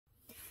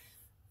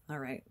All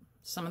right,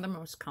 some of the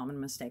most common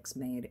mistakes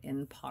made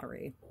in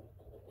pottery,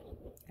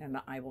 and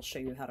I will show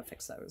you how to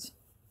fix those.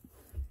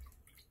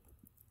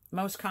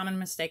 Most common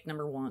mistake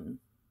number 1,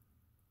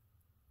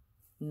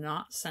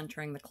 not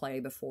centering the clay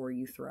before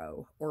you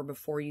throw or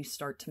before you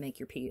start to make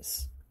your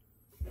piece.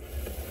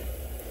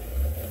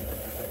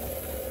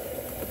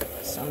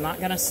 So I'm not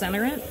going to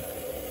center it.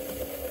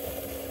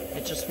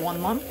 It's just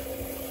one lump.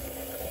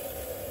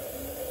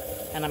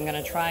 And I'm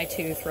going to try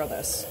to throw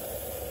this.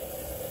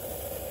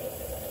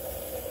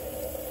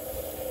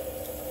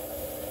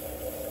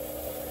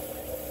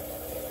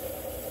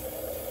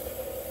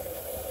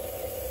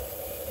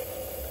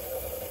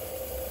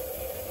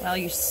 Well,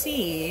 you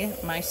see,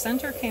 my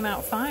center came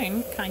out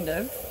fine, kind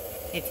of.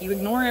 If you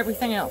ignore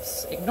everything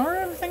else,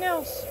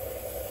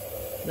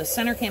 the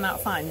center came out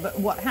fine. But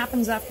what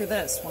happens after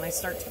this, when I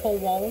start to pull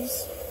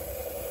walls?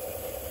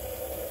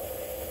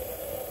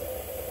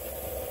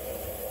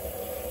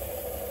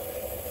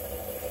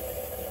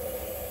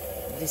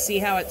 You see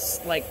how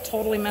it's like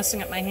totally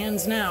messing up my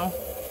hands now?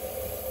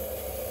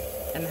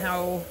 And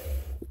how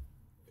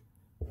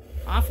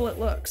awful it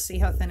looks. See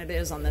how thin it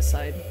is on this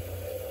side?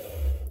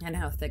 And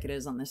how thick it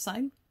is on this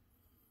side.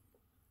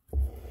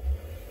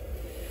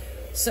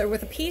 So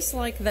with a piece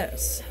like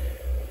this,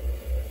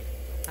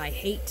 I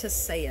hate to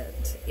say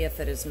it, if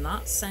it is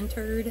not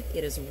centered,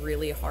 it is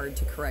really hard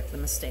to correct the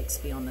mistakes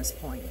beyond this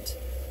point.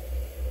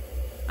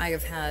 I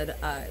have had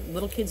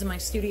little kids in my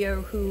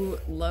studio who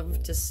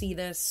love to see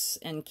this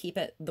and keep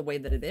it the way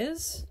that it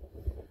is.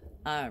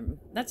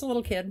 That's a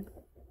little kid.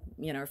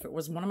 You know, if it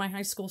was one of my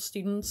high school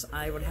students,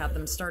 I would have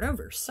them start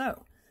over.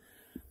 So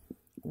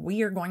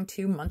we are going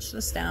to munch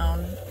this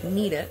down,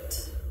 knead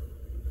it.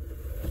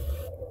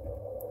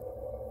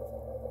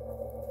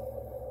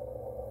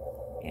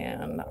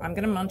 And I'm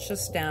going to munch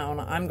this down.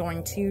 I'm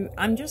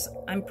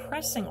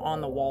pressing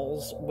on the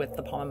walls with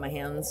the palm of my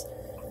hands.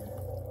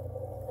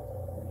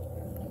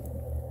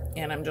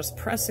 And I'm just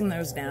pressing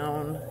those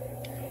down.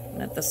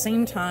 And at the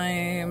same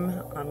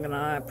time, I'm going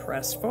to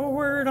press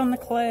forward on the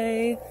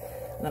clay.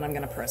 Then I'm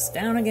going to press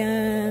down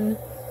again.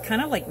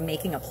 Kind of like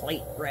making a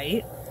plate,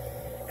 right?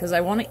 Because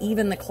I want to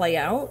even the clay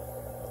out.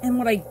 And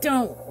what I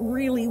don't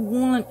really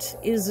want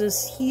is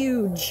this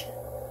huge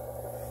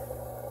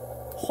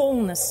hole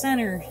in the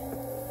center.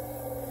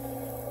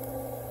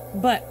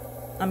 But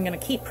I'm going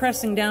to keep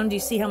pressing down. Do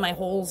you see how my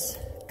hole's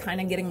kind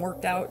of getting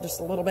worked out just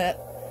a little bit?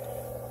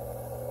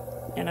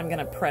 And I'm going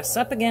to press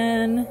up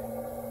again.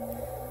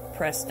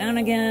 Press down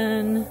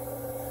again.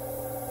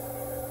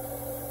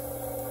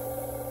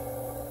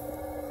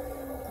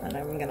 And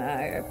I'm going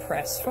to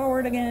press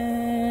forward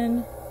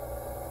again.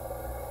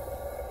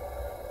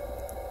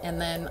 And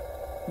then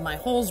my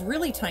hole's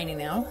really tiny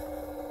now.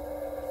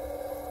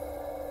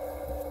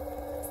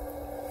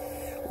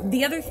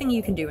 The other thing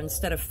you can do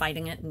instead of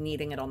fighting it and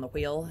kneading it on the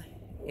wheel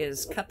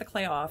is cut the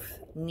clay off,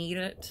 knead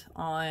it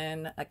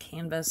on a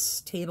canvas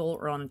table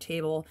or on a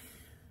table,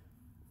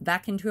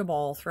 back into a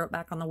ball, throw it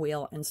back on the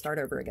wheel, and start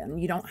over again.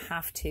 You don't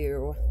have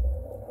to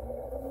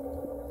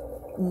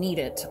knead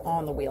it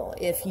on the wheel.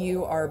 If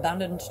you are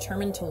bound and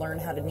determined to learn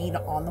how to knead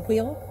on the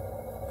wheel,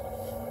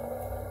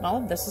 well,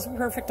 this is a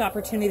perfect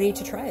opportunity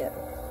to try it.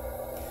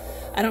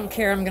 I don't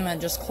care, I'm gonna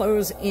just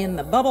close in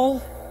the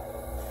bubble,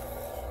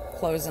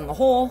 close in the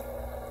hole,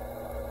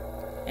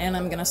 and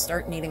I'm gonna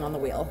start kneading on the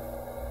wheel.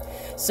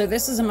 So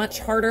this is a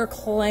much harder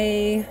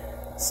clay.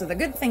 So the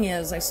good thing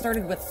is I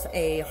started with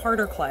a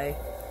harder clay.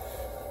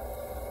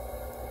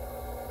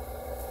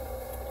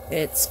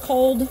 It's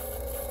cold,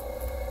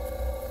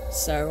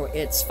 so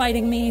it's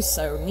fighting me,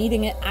 so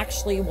kneading it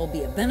actually will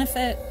be a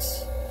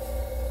benefit.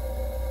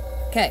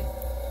 Okay.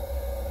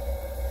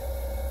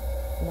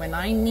 When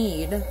I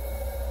knead,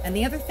 and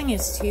the other thing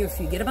is too, if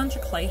you get a bunch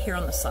of clay here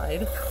on the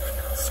side,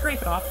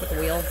 scrape it off with the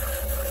wheel.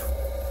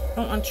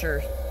 Don't want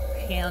your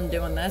hand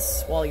doing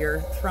this while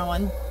you're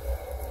throwing.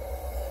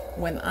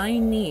 When I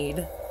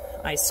knead,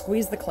 I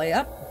squeeze the clay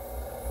up.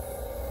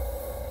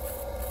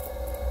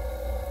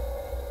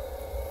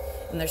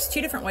 And there's 2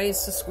 different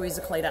ways to squeeze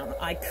the clay down.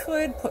 I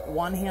could put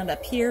one hand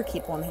up here,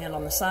 keep one hand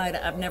on the side.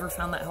 I've never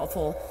found that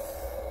helpful.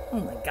 Oh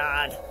my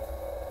God.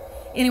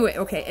 Anyway,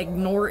 okay,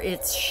 ignore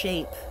its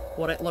shape,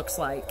 what it looks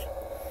like.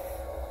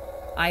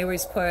 I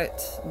always put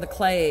the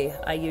clay,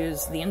 I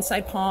use the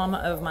inside palm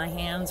of my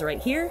hands right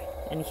here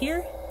and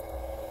here.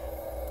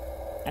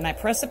 And I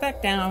press it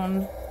back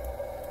down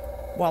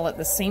while at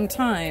the same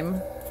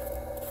time,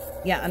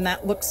 yeah, and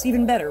that looks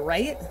even better,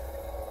 right?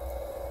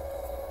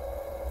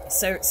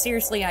 So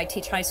seriously, I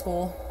teach high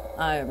school.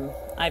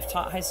 I've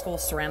taught high school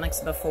ceramics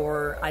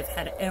before. I've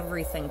had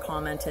everything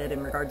commented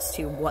in regards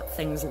to what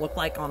things look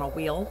like on a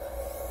wheel.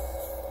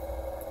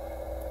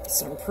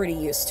 So I'm pretty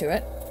used to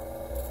it.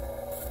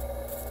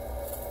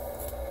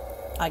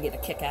 I get a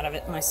kick out of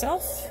it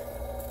myself,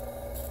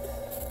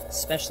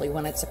 especially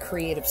when it's a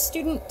creative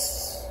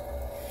student.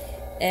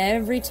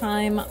 Every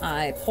time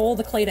I pull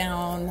the clay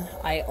down,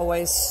 I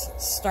always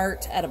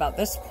start at about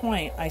this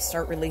point, I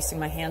start releasing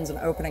my hands and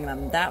opening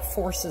them. That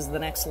forces the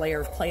next layer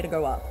of clay to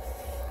go up.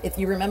 If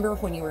you remember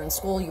when you were in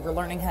school, you were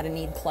learning how to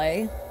knead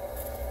clay.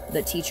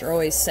 the teacher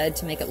always said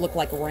to make it look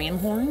like ram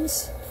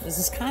horns. This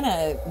is kind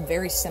of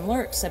very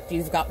similar, except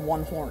you've got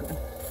one horn.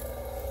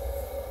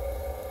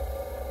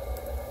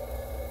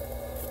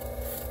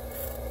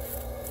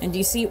 And do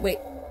you see, wait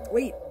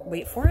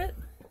for it.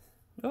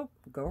 Oh,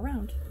 go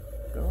around,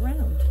 go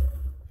around.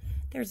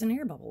 There's an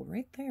air bubble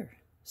right there.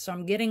 So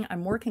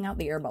I'm working out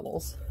the air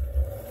bubbles.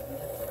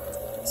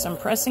 So I'm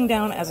pressing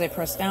down. As I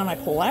press down, I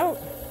pull out.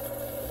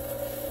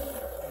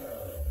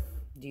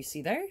 Do you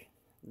see there?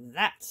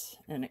 That's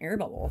an air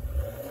bubble.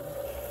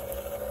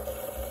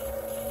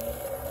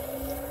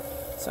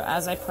 So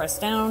as I press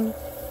down,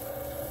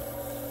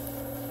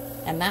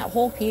 and that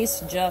whole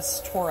piece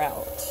just tore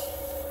out.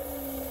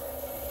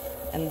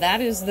 And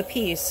that is the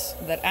piece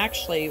that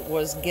actually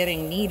was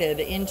getting kneaded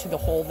into the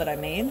hole that I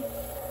made.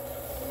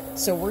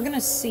 So we're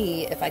gonna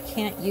see if I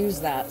can't use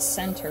that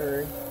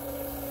center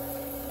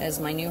as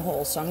my new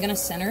hole. So I'm gonna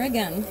center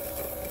again.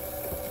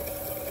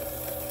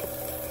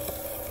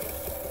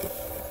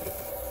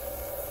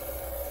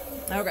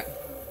 Okay,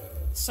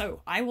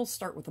 so I will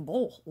start with a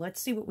bowl. Let's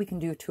see what we can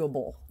do to a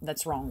bowl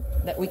that's wrong,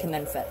 that we can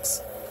then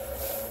fix.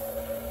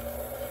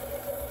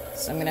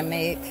 So I'm gonna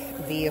make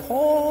the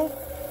hole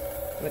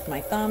with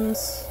my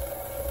thumbs.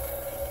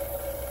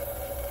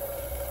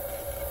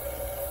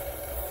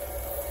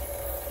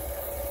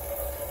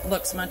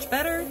 Looks much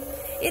better.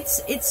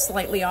 It's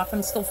slightly off.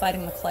 I'm still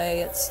fighting the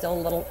clay. It's still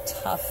a little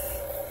tough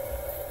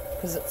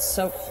because it's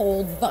so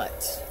cold,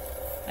 but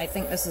I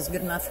think this is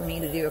good enough for me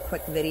to do a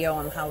quick video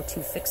on how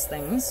to fix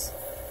things.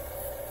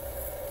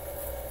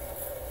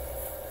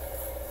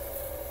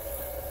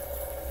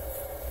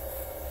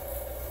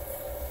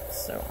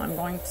 So I'm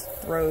going to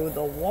throw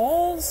the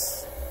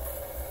walls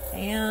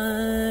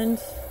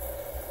and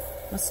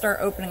let's start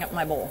opening up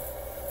my bowl.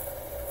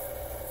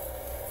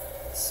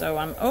 So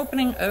I'm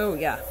opening, oh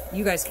yeah,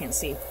 you guys can't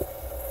see.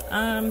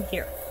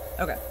 Here,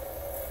 okay.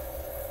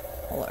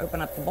 I'll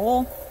open up the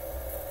bowl.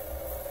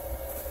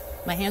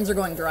 My hands are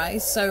going dry,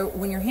 so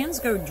when your hands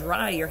go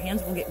dry, your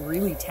hands will get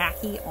really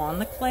tacky on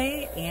the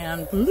clay,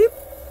 and bloop,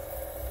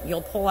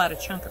 you'll pull out a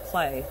chunk of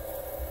clay.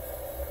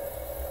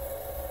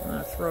 I'm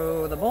gonna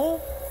throw the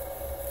bowl,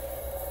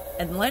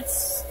 and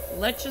let's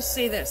just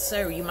say this.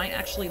 So you might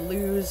actually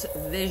lose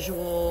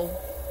visual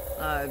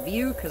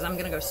view because I'm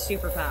gonna go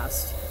super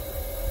fast.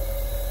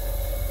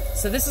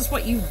 So this is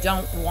what you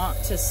don't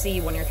want to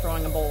see when you're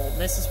throwing a bowl.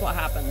 This is what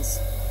happens.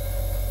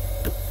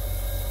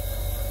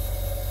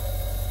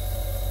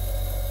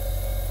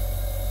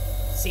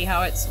 See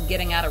how it's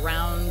getting out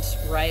around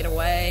right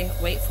away?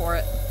 Wait for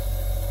it.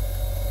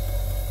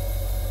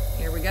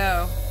 Here we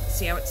go.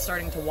 See how it's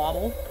starting to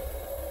wobble?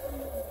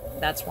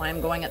 That's why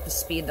I'm going at the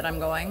speed that I'm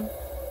going.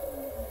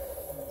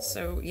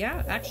 So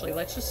yeah, actually,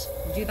 let's just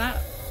do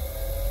that.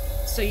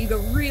 So you go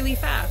really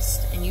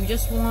fast and you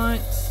just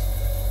want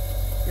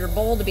your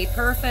bowl to be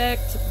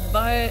perfect,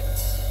 but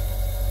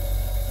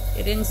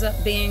it ends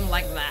up being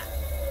like that.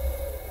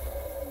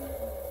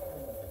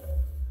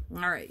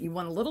 All right, you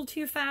went a little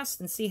too fast,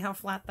 and see how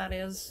flat that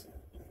is?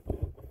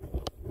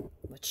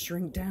 Let's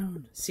shrink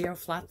down. See how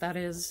flat that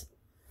is?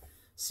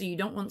 So you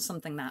don't want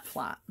something that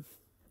flat.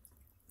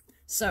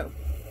 So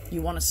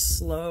you want to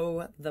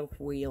slow the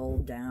wheel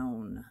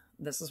down.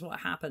 This is what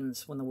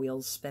happens when the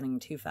wheel's spinning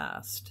too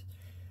fast.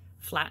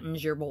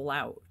 Flattens your bowl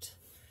out.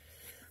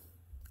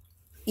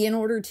 In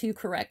order to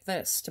correct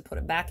this, to put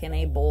it back in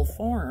a bowl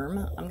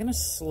form, I'm going to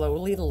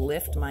slowly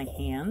lift my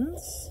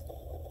hands.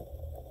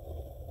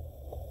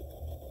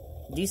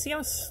 Do you see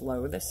how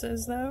slow this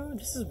is, though?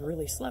 This is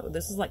really slow.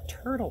 This is like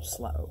turtle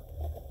slow.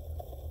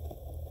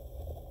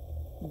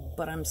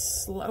 But I'm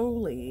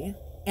slowly,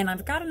 and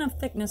I've got enough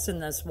thickness in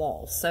this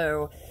wall.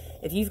 So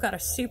if you've got a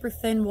super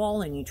thin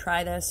wall and you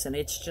try this and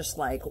it's just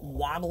like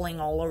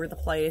wobbling all over the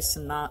place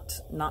and not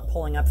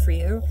pulling up for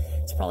you,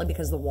 it's probably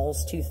because the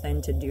wall's too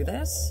thin to do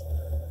this.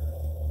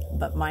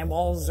 But my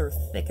walls are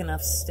thick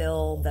enough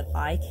still that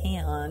I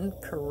can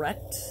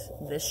correct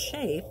this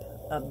shape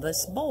of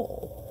this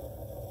bowl.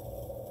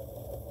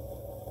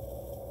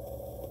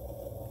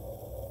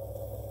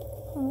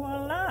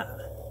 Voila!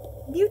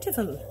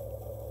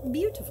 Beautiful.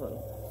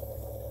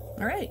 Beautiful.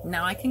 All right,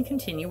 now I can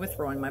continue with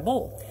throwing my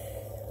bowl.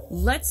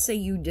 Let's say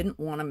you didn't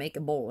want to make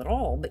a bowl at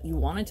all, but you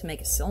wanted to make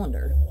a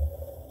cylinder.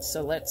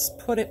 So let's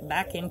put it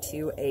back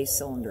into a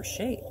cylinder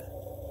shape,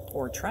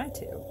 or try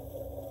to.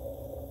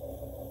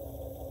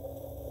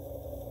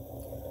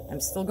 I'm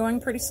still going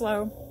pretty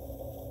slow.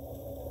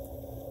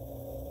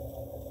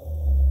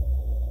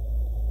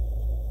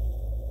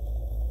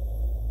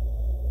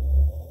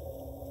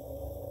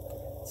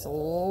 It's a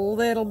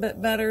little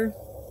bit better.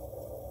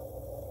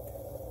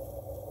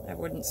 I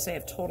wouldn't say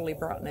I've totally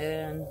brought it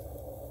in.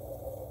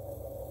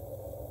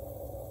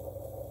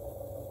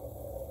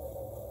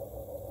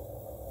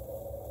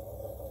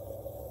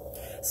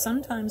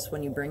 Sometimes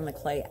when you bring the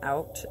clay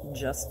out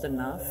just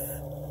enough,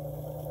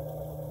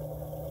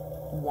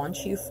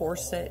 once you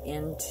force it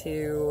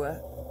into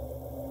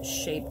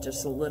shape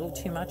just a little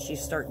too much, you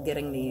start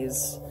getting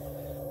these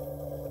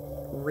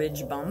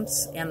ridge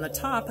bumps. And the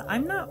top,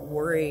 I'm not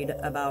worried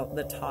about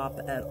the top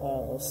at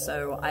all,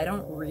 so I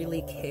don't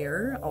really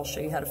care. I'll show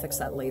you how to fix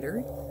that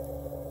later.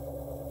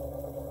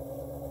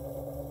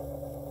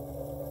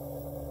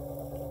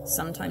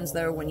 Sometimes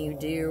though, when you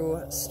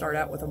do start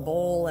out with a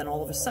bowl and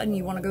all of a sudden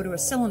you want to go to a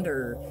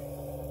cylinder,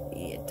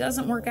 it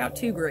doesn't work out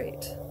too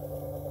great.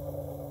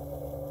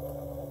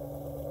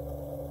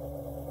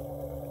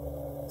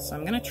 So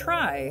I'm gonna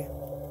try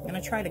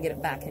to get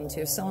it back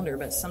into a cylinder,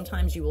 but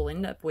sometimes you will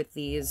end up with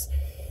these,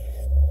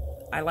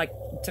 I like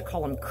to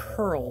call them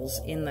curls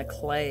in the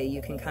clay.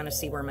 You can kind of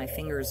see where my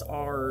fingers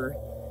are.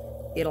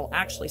 It'll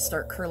actually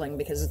start curling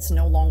because it's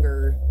no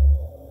longer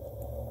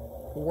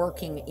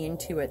working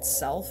into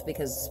itself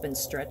because it's been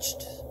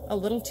stretched a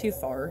little too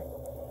far.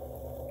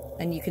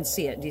 And you can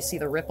see it. Do you see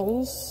the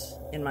ripples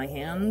in my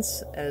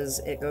hands as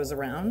it goes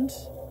around?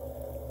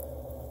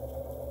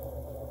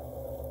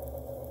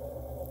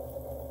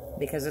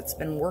 Because it's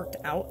been worked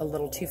out a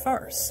little too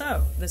far.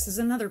 So this is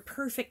another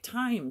perfect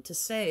time to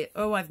say,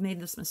 oh, I've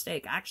made this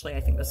mistake. Actually, I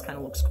think this kind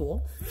of looks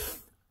cool.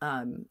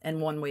 And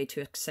one way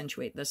to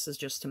accentuate this is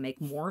just to make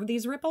more of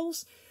these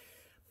ripples.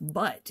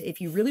 But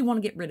if you really want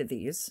to get rid of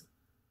these,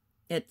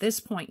 at this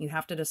point, you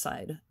have to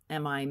decide,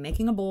 am I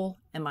making a bowl?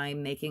 Am I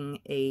making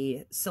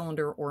a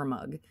cylinder or a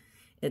mug?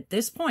 At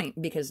this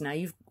point, because now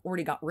you've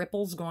already got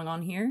ripples going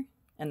on here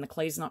and the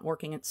clay's not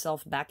working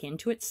itself back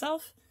into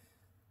itself,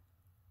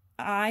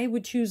 I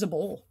would choose a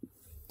bowl.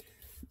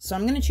 So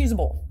I'm going to choose a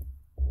bowl.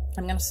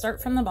 I'm going to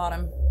start from the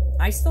bottom.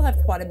 I still have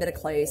quite a bit of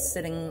clay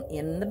sitting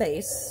in the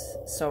base,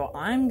 so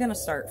I'm going to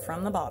start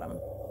from the bottom.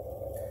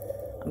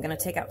 I'm going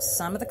to take out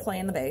some of the clay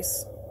in the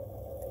base.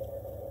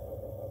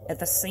 At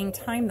the same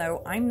time,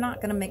 though, I'm not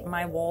going to make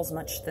my walls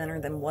much thinner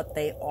than what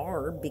they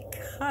are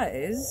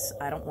because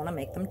I don't want to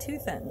make them too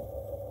thin.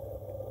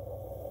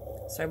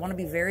 So I want to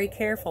be very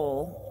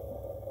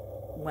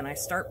careful when I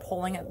start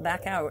pulling it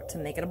back out to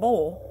make it a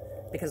bowl,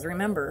 because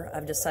remember,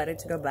 I've decided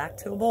to go back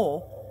to a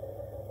bowl.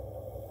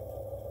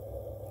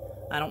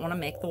 I don't want to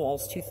make the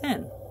walls too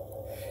thin.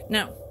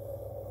 Now,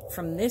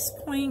 from this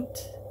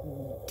point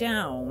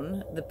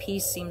down, the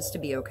piece seems to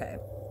be okay.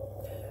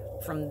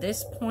 From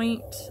this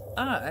point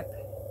up,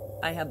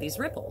 I have these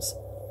ripples.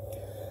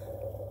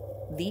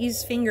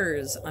 These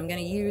fingers I'm going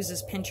to use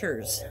as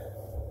pinchers,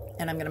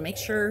 and I'm going to make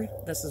sure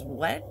this is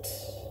wet,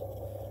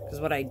 because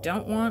what I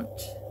don't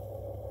want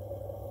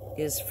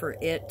is for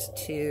it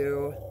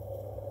to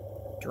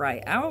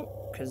dry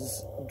out,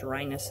 because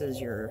dryness is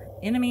your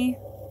enemy.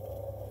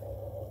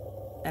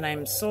 And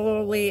I'm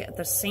slowly, at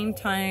the same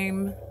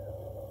time,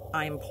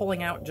 I'm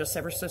pulling out just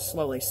ever so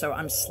slowly, so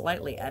I'm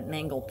slightly at an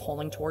angle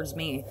pulling towards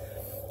me,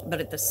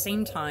 but at the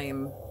same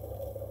time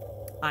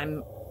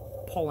I'm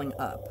pulling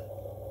up.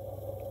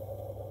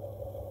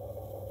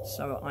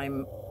 So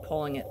I'm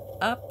pulling it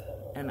up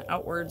and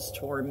outwards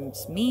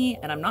towards me,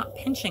 and I'm not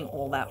pinching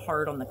all that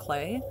hard on the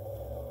clay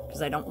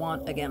because I don't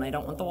want, again, I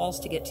don't want the walls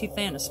to get too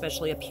thin,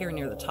 especially up here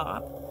near the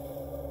top,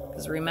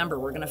 because remember,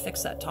 we're going to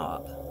fix that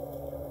top.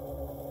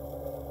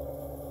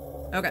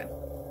 Okay.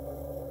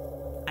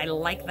 I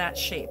like that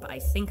shape. I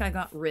think I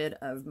got rid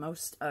of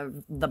most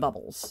of the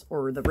bubbles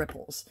or the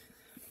ripples.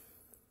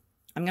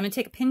 I'm going to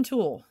take a pin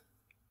tool.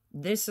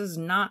 This is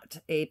not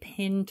a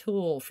pin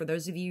tool. For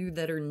those of you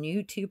that are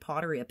new to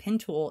pottery, a pin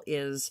tool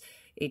is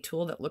a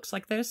tool that looks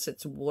like this.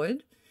 It's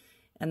wood,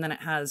 and then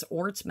it has,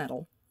 or it's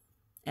metal,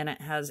 and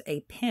it has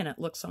a pin. It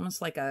looks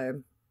almost like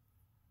a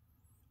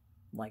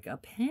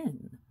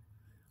pin,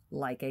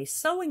 like a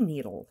sewing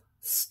needle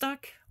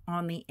stuck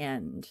on the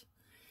end.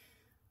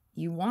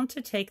 You want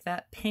to take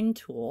that pin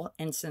tool,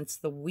 and since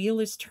the wheel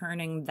is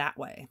turning that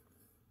way,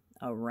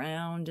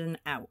 around and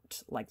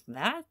out like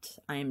that,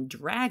 I am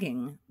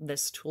dragging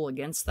this tool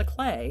against the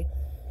clay,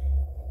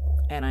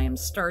 and I am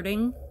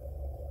starting,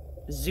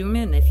 zoom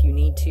in if you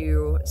need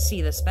to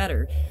see this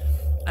better.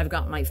 I've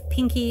got my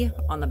pinky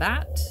on the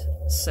bat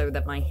so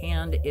that my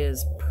hand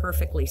is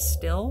perfectly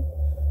still.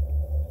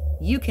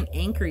 You can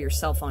anchor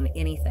yourself on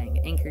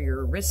anything, anchor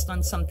your wrist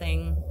on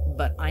something,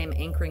 but I am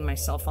anchoring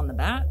myself on the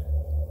bat.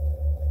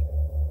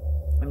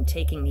 I'm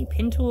taking the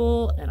pin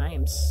tool and I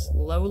am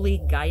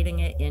slowly guiding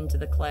it into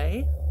the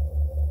clay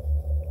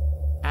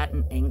at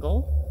an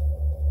angle.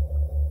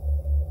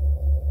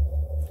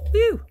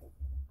 Whew!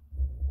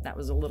 That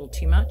was a little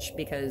too much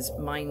because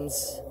mine's...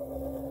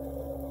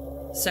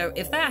 So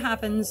if that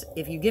happens,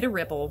 if you get a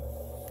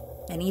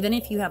ripple, and even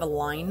if you have a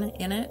line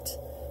in it,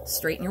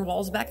 straighten your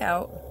walls back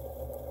out.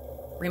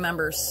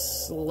 Remember,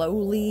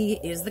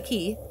 slowly is the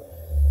key.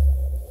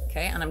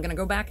 Okay, and I'm going to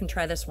go back and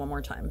try this one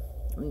more time.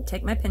 I'm going to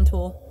take my pin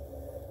tool.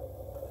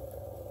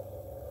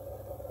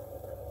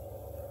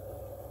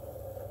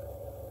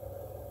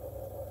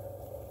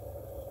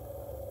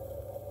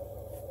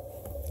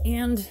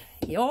 And,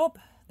 yup,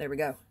 there we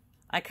go.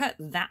 I cut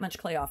that much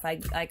clay off. I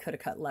could have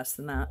cut less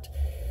than that.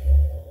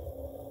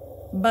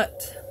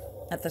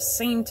 But at the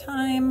same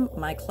time,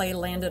 my clay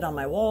landed on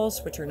my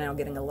walls, which are now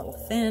getting a little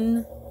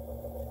thin.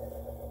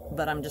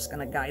 But I'm just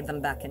going to guide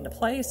them back into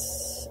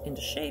place, into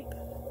shape.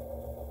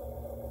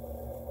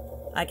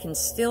 I can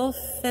still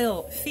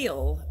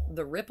feel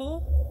the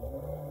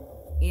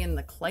ripple in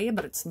the clay,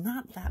 but it's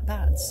not that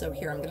bad. So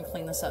here, I'm going to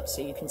clean this up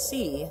so you can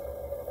see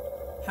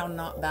how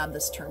not bad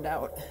this turned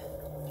out.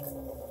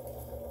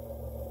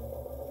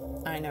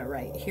 I know,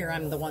 right? Here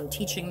I'm the one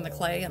teaching the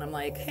clay, and I'm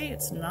like, hey,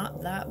 it's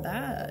not that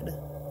bad.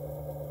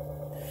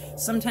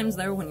 Sometimes,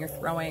 though, when you're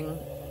throwing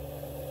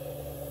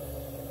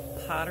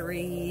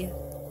pottery,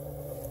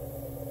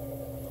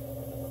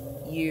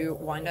 you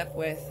wind up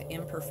with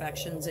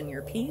imperfections in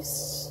your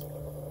piece,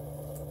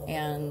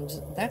 and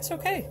that's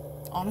okay.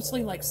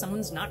 Honestly, like,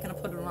 someone's not going to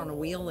put it on a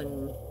wheel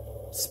and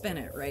spin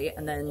it, right?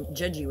 And then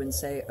judge you and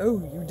say, oh,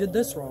 you did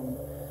this wrong.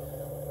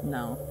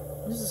 No,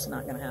 this is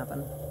not going to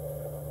happen.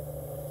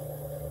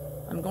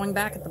 I'm going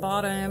back at the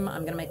bottom.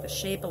 I'm going to make the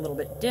shape a little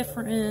bit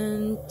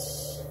different.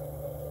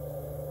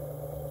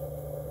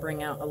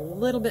 Bring out a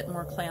little bit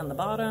more clay on the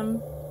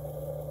bottom.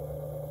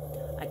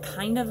 I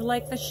kind of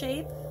like the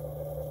shape,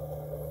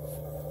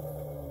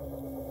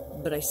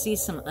 but I see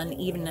some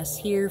unevenness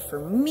here for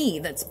me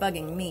that's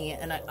bugging me,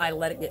 and I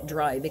let it get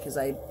dry because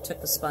I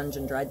took the sponge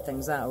and dried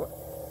things out.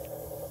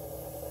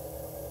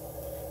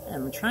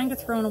 And I'm trying to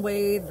throw in a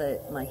way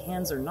that my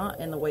hands are not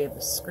in the way of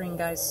the screen,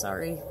 guys.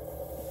 Sorry.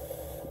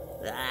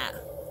 Ah.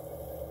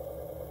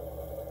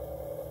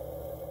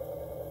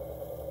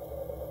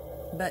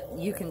 But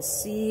you can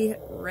see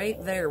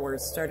right there where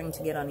it's starting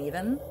to get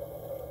uneven.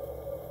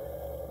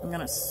 I'm going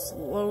to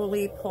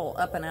slowly pull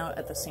up and out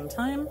at the same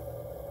time.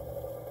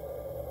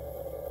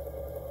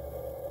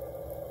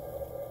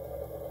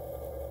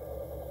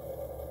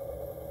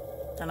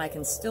 And I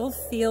can still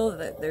feel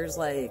that there's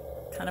like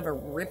kind of a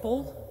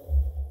ripple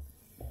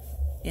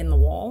in the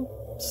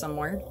wall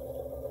somewhere.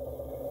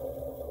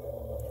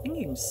 I think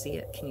you can see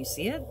it. Can you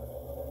see it?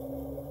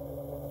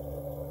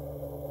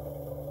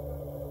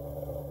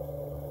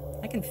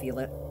 I can feel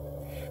it.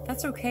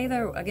 That's okay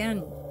though.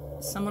 Again,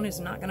 someone is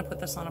not going to put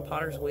this on a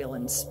potter's wheel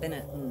and spin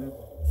it and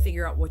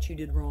figure out what you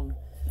did wrong.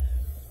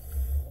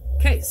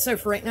 Okay, so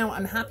for right now,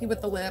 I'm happy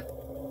with the lip.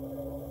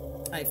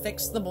 I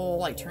fixed the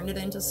bowl. I turned it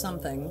into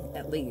something,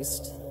 at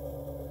least.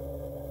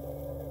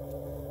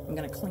 I'm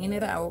going to clean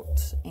it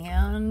out,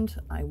 and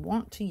I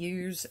want to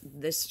use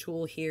this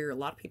tool here. A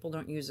lot of people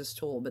don't use this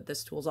tool, but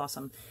this tool's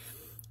awesome.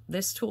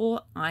 This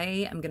tool, I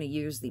am going to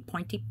use the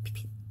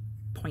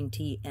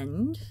pointy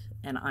end,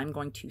 and I'm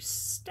going to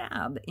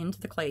stab into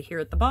the clay here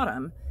at the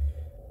bottom,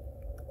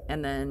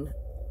 and then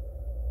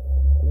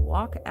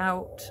walk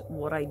out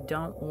what I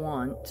don't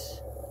want.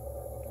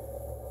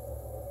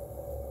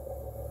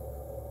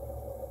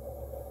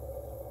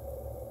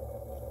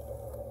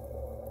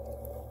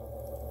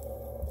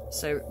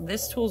 So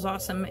this tool's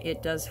awesome.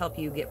 It does help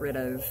you get rid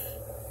of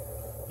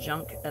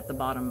junk at the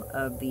bottom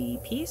of the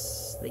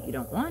piece that you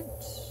don't want.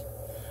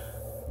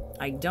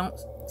 I don't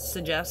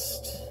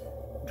suggest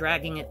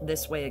dragging it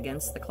this way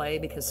against the clay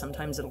because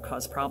sometimes it'll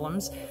cause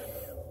problems.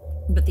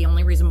 But the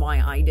only reason why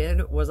I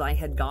did was I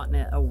had gotten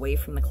it away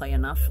from the clay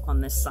enough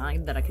on this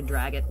side that I could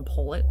drag it and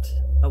pull it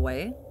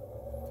away.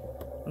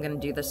 I'm going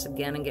to do this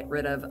again and get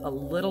rid of a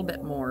little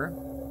bit more.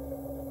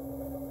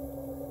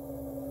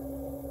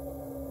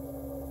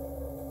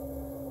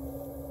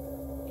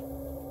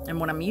 And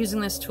when I'm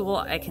using this tool,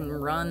 I can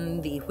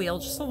run the wheel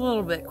just a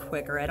little bit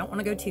quicker. I don't want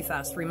to go too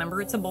fast.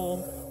 Remember, it's a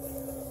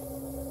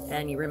bowl.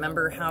 And you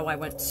remember how I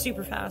went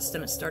super fast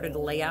and it started to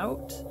lay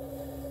out.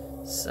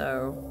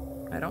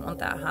 So I don't want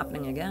that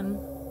happening again.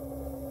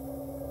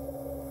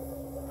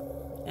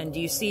 And do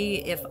you see,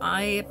 if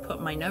I put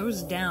my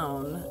nose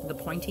down, the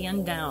pointy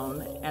end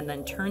down, and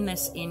then turn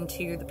this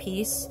into the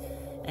piece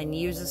and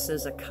use this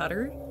as a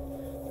cutter,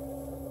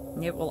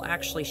 it will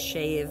actually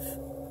shave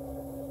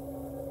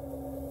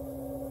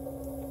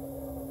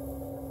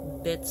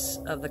bits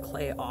of the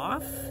clay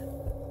off.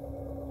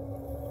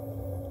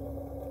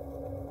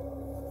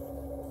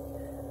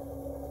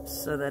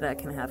 So that I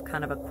can have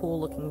kind of a cool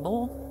looking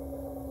bowl.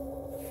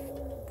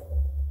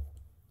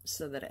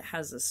 So that it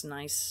has this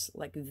nice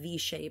like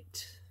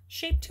V-shaped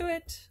shape to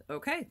it.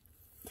 Okay.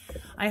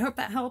 I hope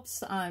that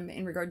helps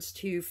in regards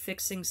to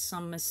fixing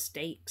some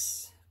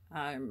mistakes.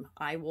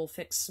 I will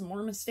fix some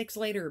more mistakes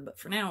later, but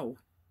for now,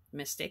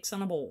 mistakes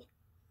on a bowl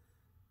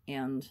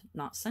and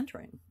not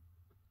centering.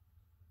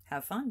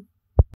 Have fun.